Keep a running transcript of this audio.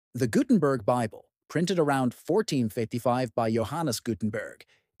The Gutenberg Bible, printed around 1455 by Johannes Gutenberg,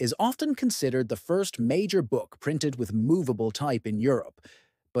 is often considered the first major book printed with movable type in Europe,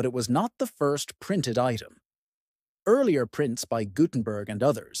 but it was not the first printed item. Earlier prints by Gutenberg and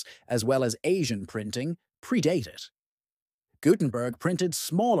others, as well as Asian printing, predate it. Gutenberg printed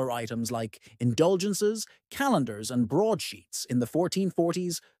smaller items like indulgences, calendars, and broadsheets in the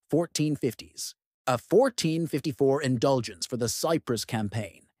 1440s, 1450s. A 1454 indulgence for the Cyprus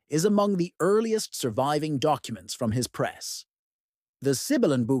campaign is among the earliest surviving documents from his press. The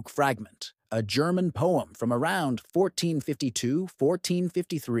Sibyllenbuch fragment, a German poem from around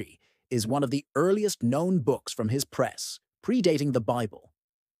 1452-1453, is one of the earliest known books from his press, predating the Bible.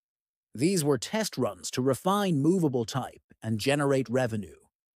 These were test runs to refine movable type and generate revenue.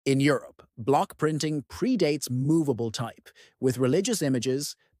 In Europe, block printing predates movable type, with religious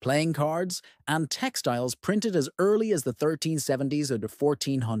images, playing cards, and textiles printed as early as the 1370s or the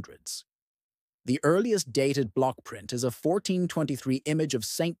 1400s. The earliest dated block print is a 1423 image of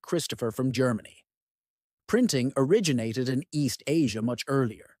Saint Christopher from Germany. Printing originated in East Asia much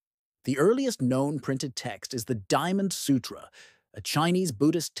earlier. The earliest known printed text is the Diamond Sutra, a Chinese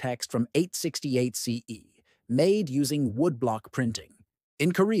Buddhist text from 868 CE, made using woodblock printing.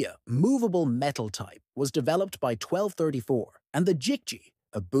 In Korea, movable metal type was developed by 1234, and the Jikji,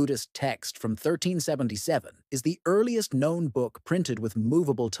 a Buddhist text from 1377, is the earliest known book printed with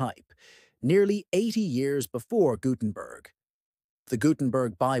movable type, nearly 80 years before Gutenberg. The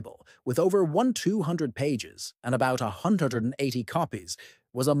Gutenberg Bible, with over 200 pages and about 180 copies,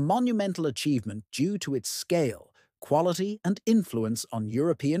 was a monumental achievement due to its scale, quality, and influence on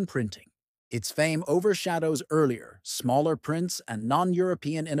European printing. Its fame overshadows earlier, smaller prints and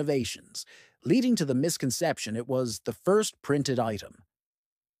non-European innovations, leading to the misconception it was the first printed item.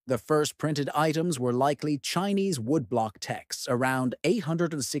 The first printed items were likely Chinese woodblock texts around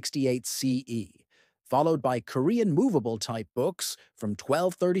 868 CE, followed by Korean movable type books from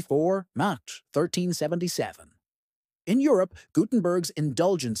 1234 Mat 1377. In Europe, Gutenberg's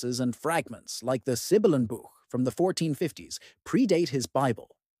indulgences and fragments, like the Sibyllenbuch from the 1450s, predate his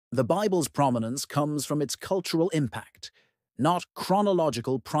Bible. The Bible's prominence comes from its cultural impact, not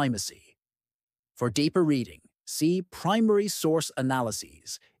chronological primacy. For deeper reading, see Primary Source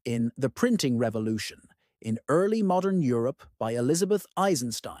Analyses in The Printing Revolution in Early Modern Europe by Elizabeth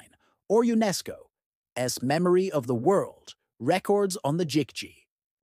Eisenstein, or UNESCO, S. Memory of the World, Records on the Jikji.